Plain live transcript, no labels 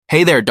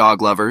Hey there,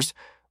 dog lovers.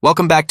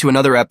 Welcome back to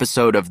another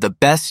episode of the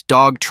best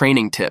dog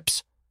training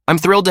tips. I'm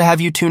thrilled to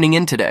have you tuning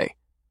in today.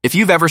 If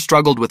you've ever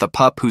struggled with a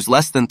pup who's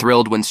less than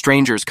thrilled when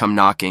strangers come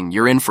knocking,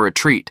 you're in for a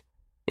treat.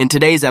 In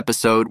today's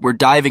episode, we're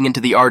diving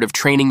into the art of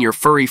training your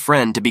furry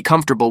friend to be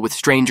comfortable with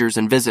strangers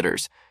and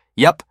visitors.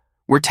 Yep,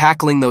 we're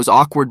tackling those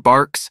awkward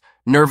barks,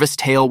 nervous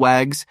tail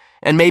wags,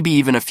 and maybe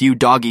even a few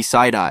doggy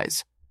side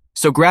eyes.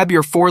 So grab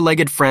your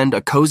four-legged friend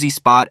a cozy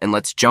spot and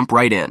let's jump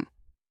right in.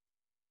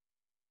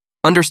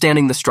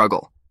 Understanding the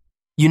struggle.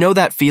 You know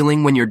that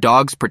feeling when your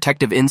dog's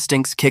protective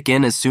instincts kick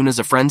in as soon as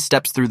a friend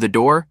steps through the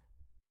door?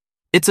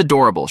 It's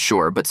adorable,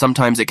 sure, but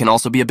sometimes it can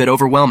also be a bit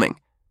overwhelming.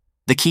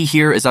 The key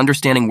here is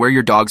understanding where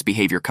your dog's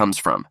behavior comes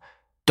from.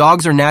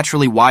 Dogs are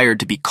naturally wired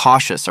to be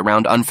cautious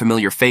around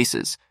unfamiliar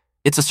faces.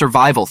 It's a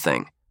survival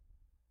thing.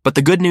 But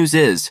the good news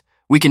is,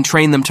 we can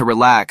train them to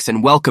relax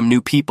and welcome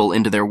new people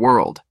into their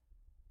world.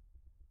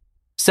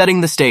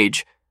 Setting the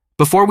stage.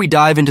 Before we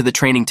dive into the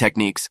training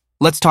techniques,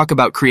 let's talk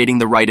about creating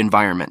the right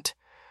environment.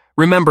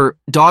 Remember,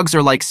 dogs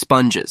are like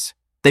sponges.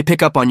 They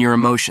pick up on your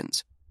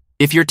emotions.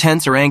 If you're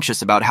tense or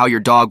anxious about how your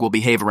dog will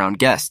behave around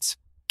guests,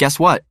 guess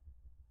what?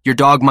 Your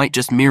dog might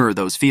just mirror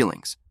those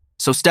feelings.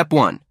 So step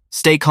 1,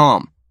 stay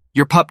calm.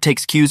 Your pup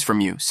takes cues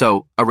from you,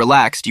 so a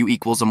relaxed you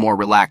equals a more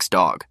relaxed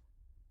dog.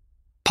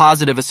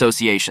 Positive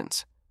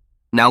associations.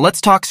 Now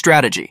let's talk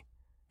strategy.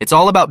 It's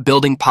all about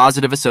building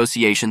positive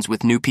associations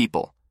with new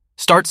people.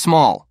 Start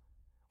small.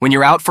 When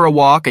you're out for a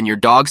walk and your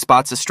dog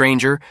spots a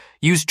stranger,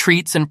 use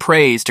treats and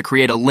praise to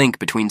create a link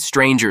between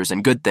strangers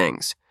and good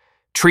things.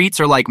 Treats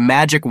are like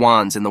magic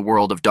wands in the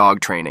world of dog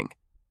training.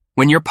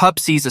 When your pup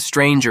sees a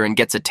stranger and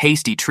gets a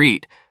tasty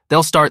treat,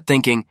 they'll start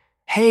thinking,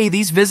 hey,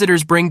 these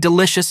visitors bring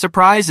delicious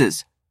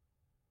surprises.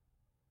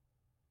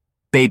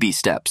 Baby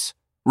steps.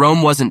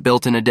 Rome wasn't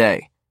built in a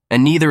day,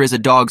 and neither is a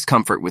dog's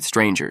comfort with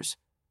strangers.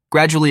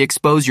 Gradually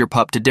expose your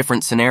pup to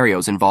different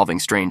scenarios involving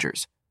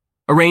strangers.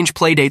 Arrange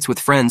playdates with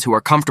friends who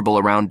are comfortable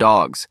around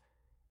dogs.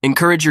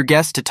 Encourage your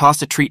guests to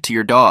toss a treat to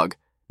your dog.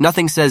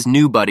 Nothing says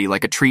new buddy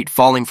like a treat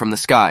falling from the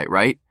sky,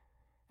 right?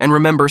 And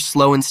remember,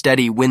 slow and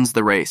steady wins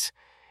the race.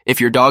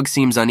 If your dog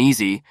seems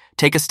uneasy,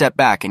 take a step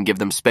back and give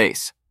them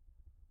space.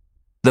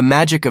 The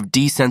magic of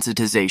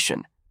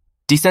desensitization.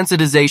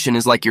 Desensitization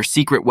is like your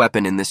secret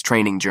weapon in this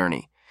training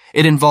journey.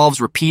 It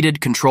involves repeated,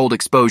 controlled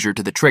exposure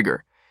to the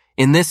trigger,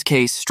 in this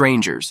case,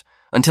 strangers,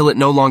 until it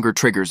no longer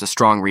triggers a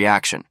strong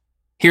reaction.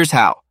 Here's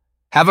how.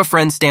 Have a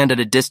friend stand at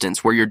a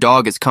distance where your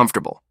dog is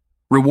comfortable.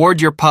 Reward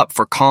your pup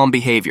for calm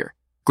behavior.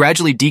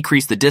 Gradually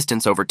decrease the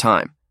distance over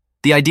time.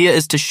 The idea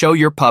is to show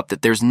your pup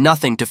that there's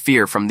nothing to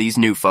fear from these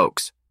new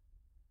folks.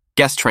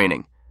 Guest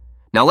training.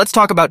 Now let's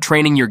talk about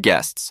training your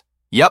guests.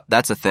 Yep,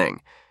 that's a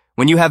thing.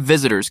 When you have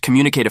visitors,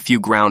 communicate a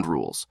few ground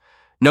rules.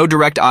 No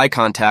direct eye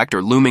contact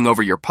or looming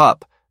over your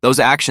pup. Those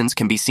actions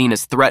can be seen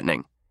as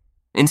threatening.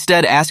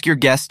 Instead, ask your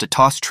guests to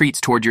toss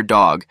treats toward your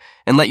dog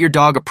and let your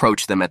dog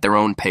approach them at their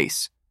own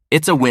pace.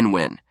 It's a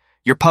win-win.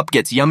 Your pup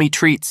gets yummy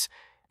treats,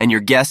 and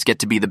your guests get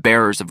to be the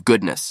bearers of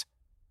goodness.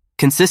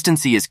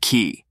 Consistency is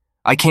key.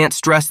 I can't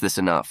stress this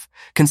enough.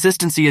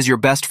 Consistency is your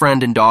best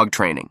friend in dog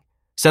training.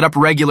 Set up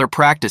regular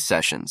practice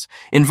sessions,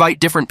 invite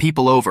different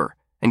people over,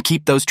 and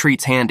keep those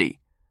treats handy.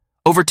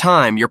 Over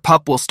time, your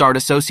pup will start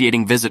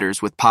associating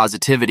visitors with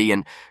positivity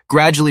and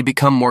gradually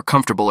become more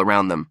comfortable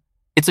around them.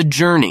 It's a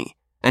journey,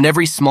 and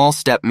every small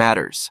step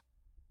matters.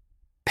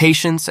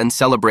 Patience and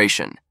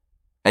celebration.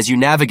 As you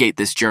navigate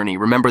this journey,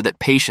 remember that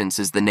patience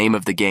is the name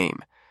of the game.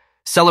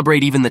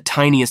 Celebrate even the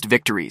tiniest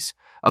victories,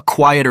 a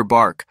quieter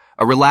bark,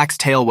 a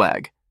relaxed tail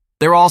wag.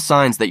 They're all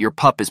signs that your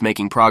pup is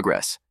making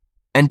progress.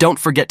 And don't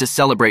forget to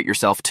celebrate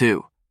yourself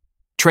too.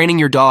 Training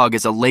your dog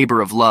is a labor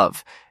of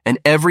love, and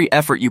every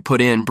effort you put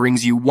in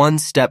brings you one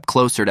step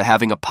closer to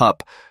having a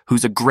pup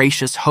who's a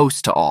gracious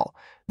host to all.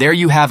 There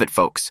you have it,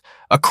 folks.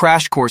 A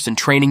crash course in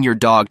training your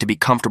dog to be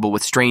comfortable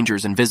with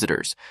strangers and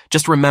visitors.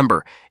 Just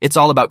remember, it's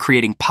all about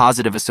creating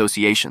positive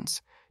associations,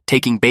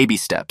 taking baby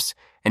steps,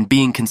 and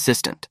being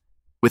consistent.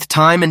 With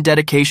time and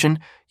dedication,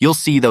 you'll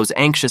see those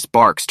anxious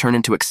barks turn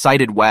into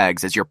excited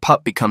wags as your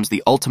pup becomes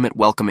the ultimate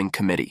welcoming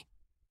committee.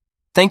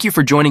 Thank you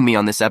for joining me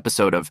on this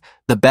episode of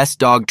The Best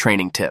Dog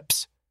Training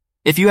Tips.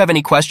 If you have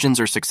any questions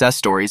or success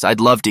stories,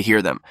 I'd love to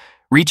hear them.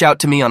 Reach out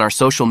to me on our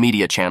social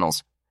media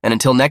channels. And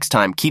until next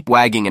time, keep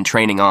wagging and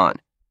training on.